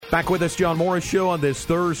Back with us, John Morris Show on this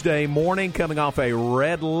Thursday morning, coming off a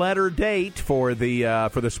red letter date for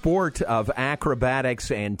the sport of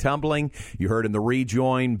acrobatics and tumbling. You heard in the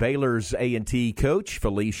rejoin Baylor's A&T coach,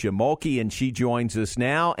 Felecia Mulkey, and she joins us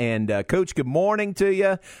now. And Coach, good morning to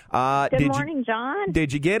you. Good morning, John.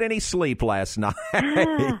 Did you get any sleep last night?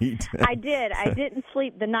 I did. I didn't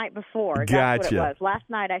sleep the night before. That's Gotcha. what it was. Last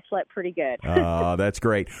night I slept pretty good. Oh, that's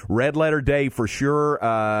great. Red letter day for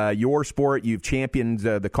sure. Your sport, you've championed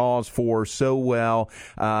the cause for so well,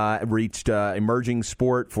 reached emerging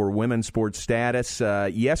sport for women's sports status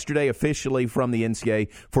yesterday officially from the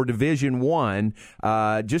NCAA for Division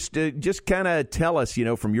I. Just kind of tell us,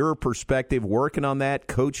 from your perspective, working on that,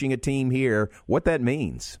 coaching a team here, what that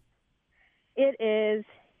means. It is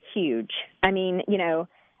huge. I mean,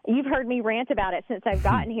 you've heard me rant about it since I've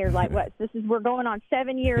gotten here. We're going on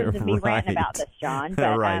 7 years of me ranting about this, John.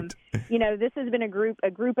 But, right. This has been a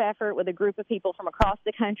group effort with a group of people from across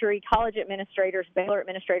the country, college administrators, Baylor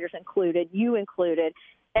administrators included, you included.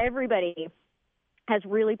 Everybody has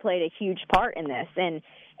really played a huge part in this.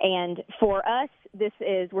 And for us,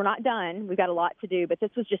 we're not done. We've got a lot to do, but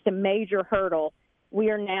this was just a major hurdle. We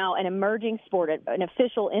are now an emerging sport, an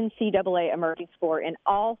official NCAA emerging sport in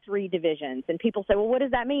all three divisions. And people say, well, what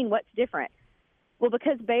does that mean? What's different? Well,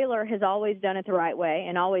 because Baylor has always done it the right way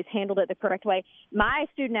and always handled it the correct way, my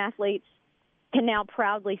student-athletes can now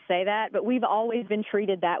proudly say that, but we've always been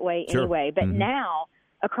treated that way anyway. But now,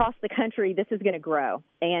 across the country, this is going to grow.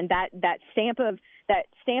 And that stamp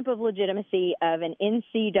of legitimacy of an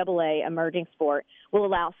NCAA emerging sport will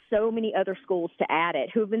allow so many other schools to add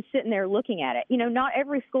it who have been sitting there looking at it. Not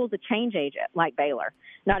every school is a change agent like Baylor.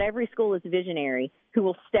 Not every school is visionary who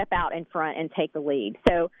will step out in front and take the lead.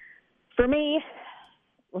 So for me,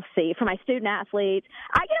 we'll see. For my student athletes,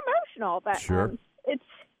 I get emotional, but sure.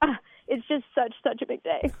 It's just such a big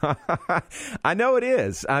day. I know it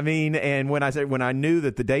is. I mean, and when I knew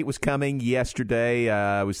that the date was coming yesterday,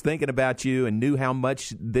 I was thinking about you and knew how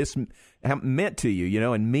much this meant to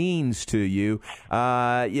you, and means to you.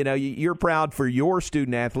 You're proud for your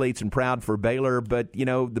student athletes and proud for Baylor, but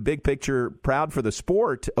the big picture, proud for the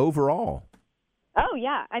sport overall. Oh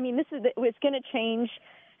yeah, I mean, it's going to change.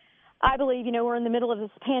 I believe, we're in the middle of this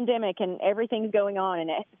pandemic and everything's going on, and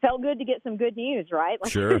it felt good to get some good news, right?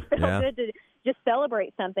 Sure, it felt good to just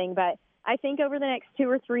celebrate something. But I think over the next 2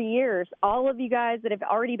 or 3 years, all of you guys that have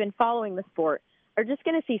already been following the sport are just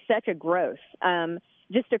going to see such a growth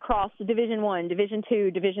just across Division I, Division II,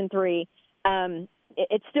 Division III.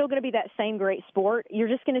 It's still going to be that same great sport. You're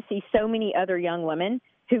just going to see so many other young women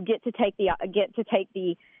who get to take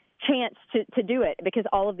the chance to do it because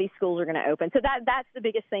all of these schools are going to open. So that's the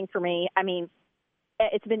biggest thing for me. I mean,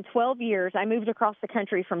 it's been 12 years. I moved across the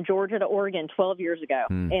country from Georgia to Oregon 12 years ago.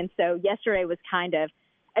 And so yesterday was kind of,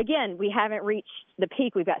 again, we haven't reached the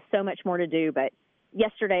peak. We've got so much more to do, but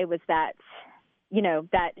yesterday was that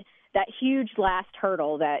huge last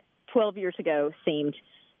hhurdle that 12 years ago seemed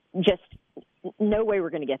just no way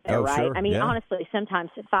we're going to get there, right? Sure. I mean, yeah. Honestly,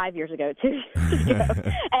 sometimes 5 years ago, 2 years ago,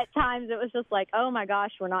 at times it was just like, oh my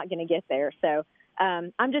gosh, we're not going to get there. So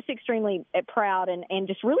I'm just extremely proud and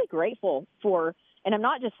just really grateful for, and I'm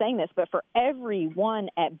not just saying this, but for everyone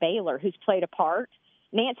at Baylor who's played a part.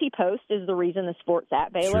 Nancy Post is the reason the sport's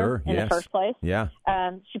at Baylor in the first place. Yeah.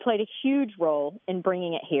 She played a huge role in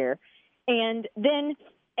bringing it here. And then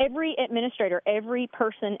every administrator, every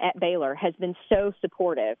person at Baylor has been so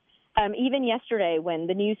supportive. Even yesterday when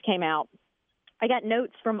the news came out, I got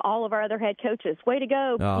notes from all of our other head coaches. Way to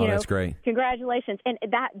go. Oh, that's great. Congratulations. And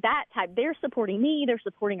that type, they're supporting me. They're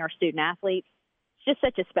supporting our student athletes. It's just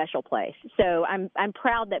such a special place. So I'm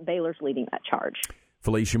proud that Baylor's leading that charge.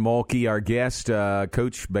 Felecia Mulkey, our guest,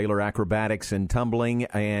 coach, Baylor acrobatics and tumbling,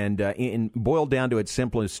 and boiled down to its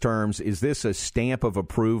simplest terms, is this a stamp of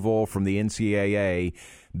approval from the NCAA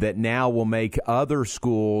that now will make other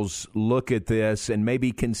schools look at this and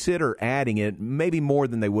maybe consider adding it, maybe more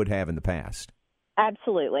than they would have in the past?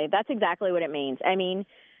 Absolutely. That's exactly what it means. I mean,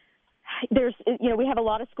 we have a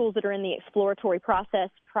lot of schools that are in the exploratory process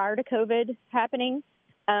prior to COVID happening.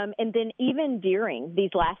 And then even during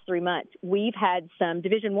these last 3 months, we've had some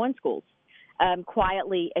Division I schools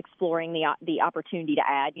quietly exploring the opportunity to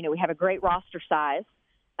add. We have a great roster size.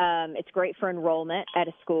 It's great for enrollment at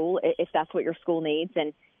a school if that's what your school needs.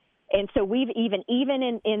 And so we've even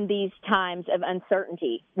in these times of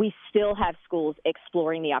uncertainty, we still have schools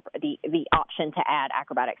exploring the option to add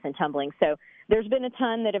acrobatics and tumbling. So there's been a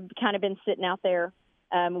ton that have kind of been sitting out there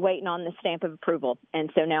waiting on the stamp of approval. And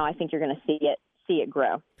so now I think you're going to see it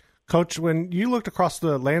grow. Coach, when you looked across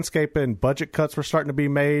the landscape and budget cuts were starting to be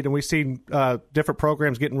made and we've seen different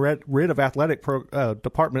programs getting rid of athletic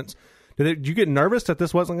departments, Did you get nervous that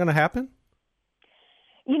this wasn't going to happen?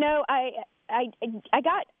 You know, I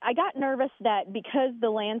got nervous that because the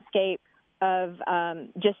landscape of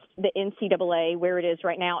just the NCAA where it is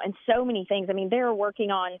right now and so many things. I mean, they're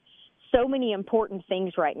working on so many important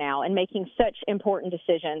things right now and making such important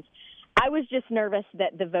decisions. I was just nervous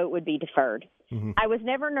that the vote would be deferred. Mm-hmm. I was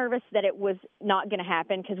never nervous that it was not going to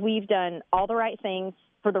happen because we've done all the right things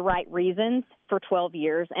for the right reasons for 12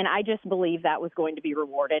 years, and I just believe that was going to be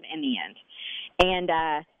rewarded in the end.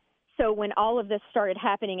 And so when all of this started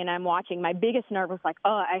happening and I'm watching, my biggest nerve was like, oh,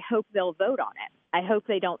 I hope they'll vote on it. I hope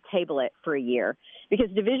they don't table it for a year because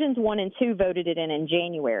Divisions 1 and 2 voted it in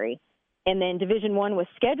January. And then Division I was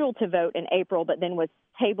scheduled to vote in April, but then was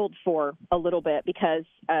tabled for a little bit because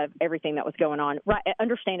of everything that was going on, right?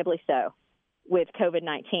 Understandably so, with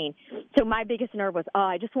COVID-19. So my biggest nerve was,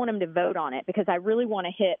 I just want them to vote on it because I really want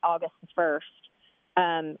to hit August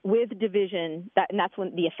 1st with Division, and that's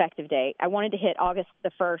when the effective date. I wanted to hit August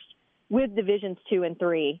 1st with Divisions 2 and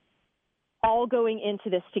 3, all going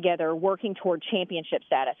into this together, working toward championship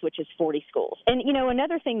status, which is 40 schools. And, you know,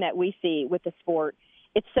 another thing that we see with the sport,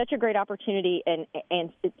 it's such a great opportunity and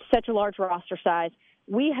it's such a large roster size.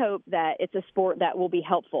 We hope that it's a sport that will be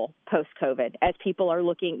helpful post-COVID as people are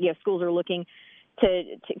looking, schools are looking to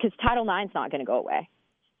because Title IX is not going to go away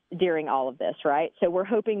during all of this, right? So we're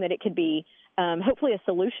hoping that it could be hopefully a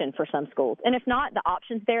solution for some schools. And if not, the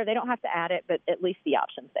option's there. They don't have to add it, but at least the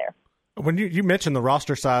option's there. When you mentioned the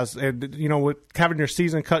roster size, and you know, with having your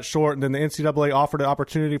season cut short, and then the NCAA offered an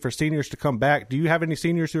opportunity for seniors to come back, do you have any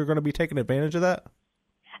seniors who are going to be taking advantage of that?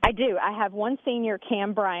 I do. I have one senior,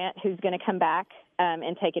 Cam Bryant, who's going to come back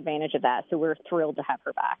and take advantage of that. So we're thrilled to have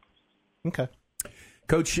her back. Okay.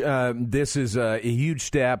 Coach, this is a huge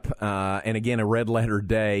step, and again, a red letter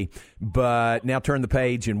day, but now turn the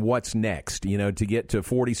page and what's next? You know, to get to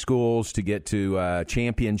 40 schools, to get to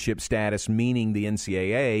championship status, meaning the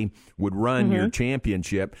NCAA would run your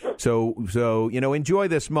championship. So, you know, enjoy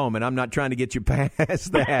this moment. I'm not trying to get you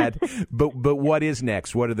past that, but what is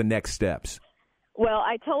next? What are the next steps? Well,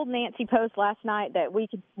 I told Nancy Post last night that we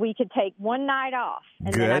could take one night off,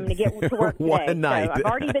 and Good. then I'm going to get to work today. One night. So I've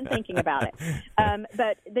already been thinking about it.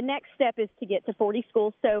 But the next step is to get to 40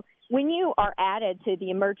 schools. So when you are added to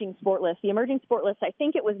the emerging sport list, I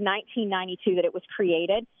think it was 1992 that it was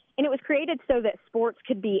created, and it was created so that sports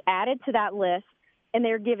could be added to that list, and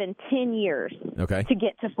they're given 10 years to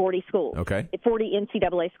get to 40 schools, 40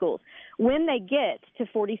 NCAA schools. When they get to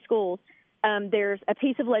 40 schools, there's a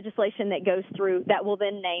piece of legislation that goes through that will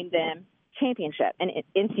then name them championship and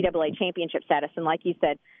NCAA championship status. And like you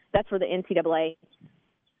said, that's where the NCAA,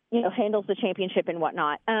 handles the championship and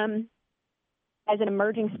whatnot. As an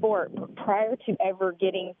emerging sport, prior to ever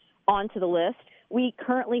getting onto the list, we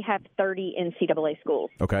currently have 30 NCAA schools.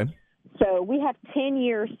 Okay. So we have 10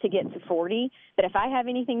 years to get to 40. But if I have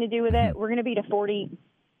anything to do with it, we're going to be to 40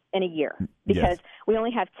 in a year because we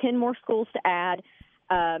only have 10 more schools to add.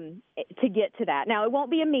 To get to that. Now, it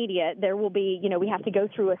won't be immediate. There will be, we have to go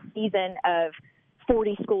through a season of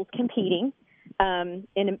 40 schools competing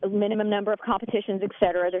in a minimum number of competitions, et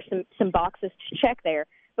cetera. There's some boxes to check there.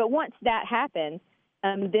 But once that happens,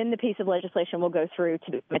 then the piece of legislation will go through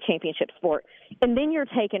to become a championship sport. And then you're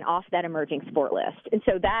taken off that emerging sport list. And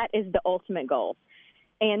so that is the ultimate goal.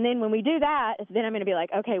 And then when we do that, then I'm going to be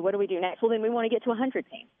like, okay, what do we do next? Well, then we want to get to 100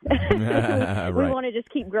 teams. We want to just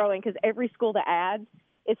keep growing because every school that adds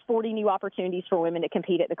is 40 new opportunities for women to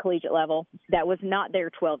compete at the collegiate level. That was not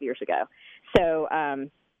there 12 years ago. So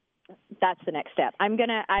that's the next step.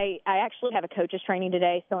 I actually have a coach's training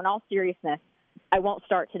today. So in all seriousness, I won't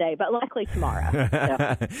start today, but likely tomorrow.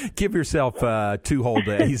 So. Give yourself 2 whole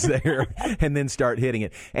days there and then start hitting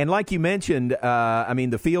it. And like you mentioned,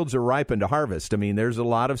 the fields are ripened to harvest. I mean, there's a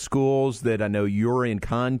lot of schools that I know you're in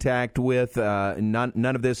contact with, none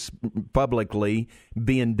of this publicly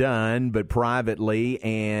being done, but privately,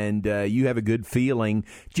 and you have a good feeling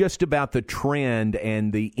just about the trend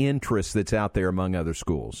and the interest that's out there among other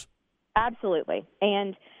schools. Absolutely.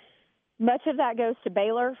 And much of that goes to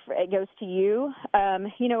Baylor. It goes to you.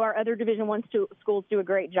 Our other Division I schools do a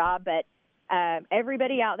great job, but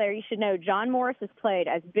everybody out there, you should know John Morris has played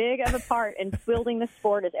as big of a part in building the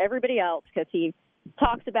sport as everybody else because he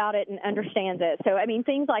talks about it and understands it. So,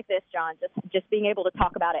 things like this, John, just being able to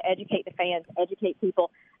talk about it, educate the fans, educate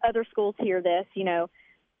people. Other schools hear this,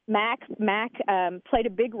 Mac played a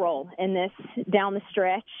big role in this down the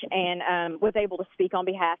stretch and was able to speak on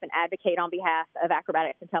behalf and advocate on behalf of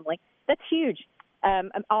acrobatics and tumbling. That's huge.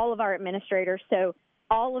 All of our administrators. So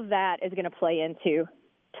all of that is going to play into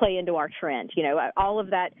our trend. All of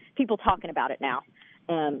that, people talking about it now.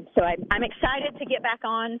 So I'm excited to get back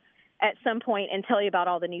on at some point and tell you about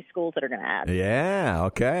all the new schools that are going to add. Yeah,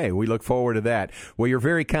 okay. We look forward to that. Well, you're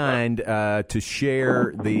very kind to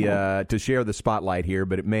share the spotlight here,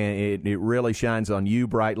 but it really shines on you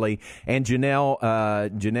brightly. And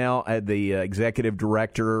Janelle, the executive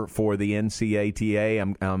director for the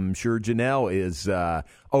NCAA, I'm sure Janelle is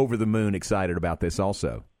over the moon excited about this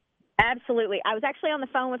also. Absolutely. I was actually on the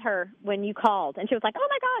phone with her when you called, and she was like, "Oh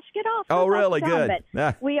my gosh, get off!" Oh, really? Good.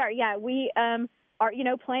 But we are,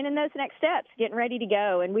 are planning those next steps, getting ready to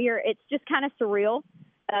go, and it's just kind of surreal.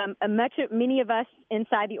 Many of us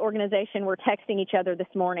inside the organization were texting each other this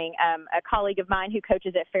morning. A colleague of mine who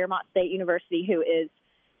coaches at Fairmont State University, who's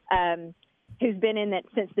been in it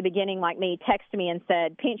since the beginning, like me, texted me and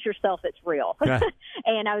said, "Pinch yourself, it's real."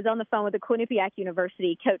 And I was on the phone with the Quinnipiac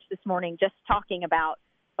University coach this morning, just talking about,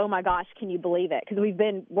 oh my gosh, can you believe it? Because we've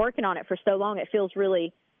been working on it for so long, it feels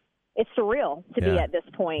really, it's surreal to be at this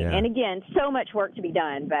point. And again, so much work to be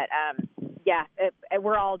done, but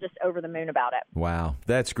we're all just over the moon about it. Wow,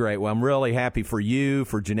 that's great. Well, I'm really happy for you,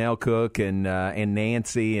 for Janelle Cook and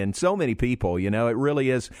Nancy and so many people. You know, it really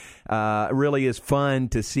is fun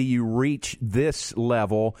to see you reach this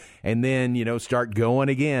level and then, you know, start going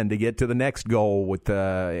again to get to the next goal with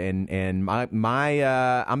and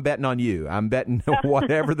I'm betting on you. I'm betting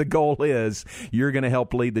whatever the goal is, you're going to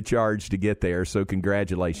help lead the charge to get there. So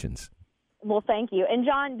congratulations. Well, thank you. And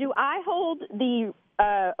John, do I hold the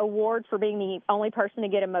award for being the only person to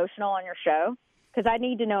get emotional on your show? Because I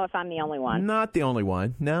need to know if I'm the only one. Not the only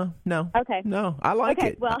one. No. Okay. No, I like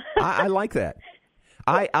it. Well, I like that.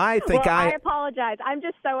 I think I apologize. I'm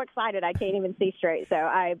just so excited I can't even see straight. So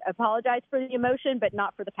I apologize for the emotion, but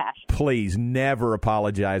not for the passion. Please never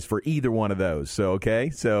apologize for either one of those. So, okay?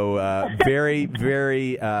 So very,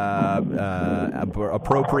 very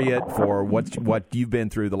appropriate for what you've been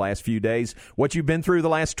through the last few days, what you've been through the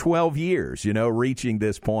last 12 years, you know, reaching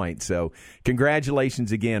this point. So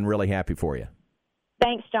congratulations again. Really happy for you.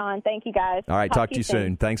 Thanks, John. Thank you, guys. All right, talk to you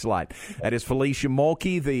soon. Thanks a lot. That is Felecia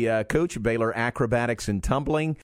Mulkey, the coach of Baylor Acrobatics and Tumbling.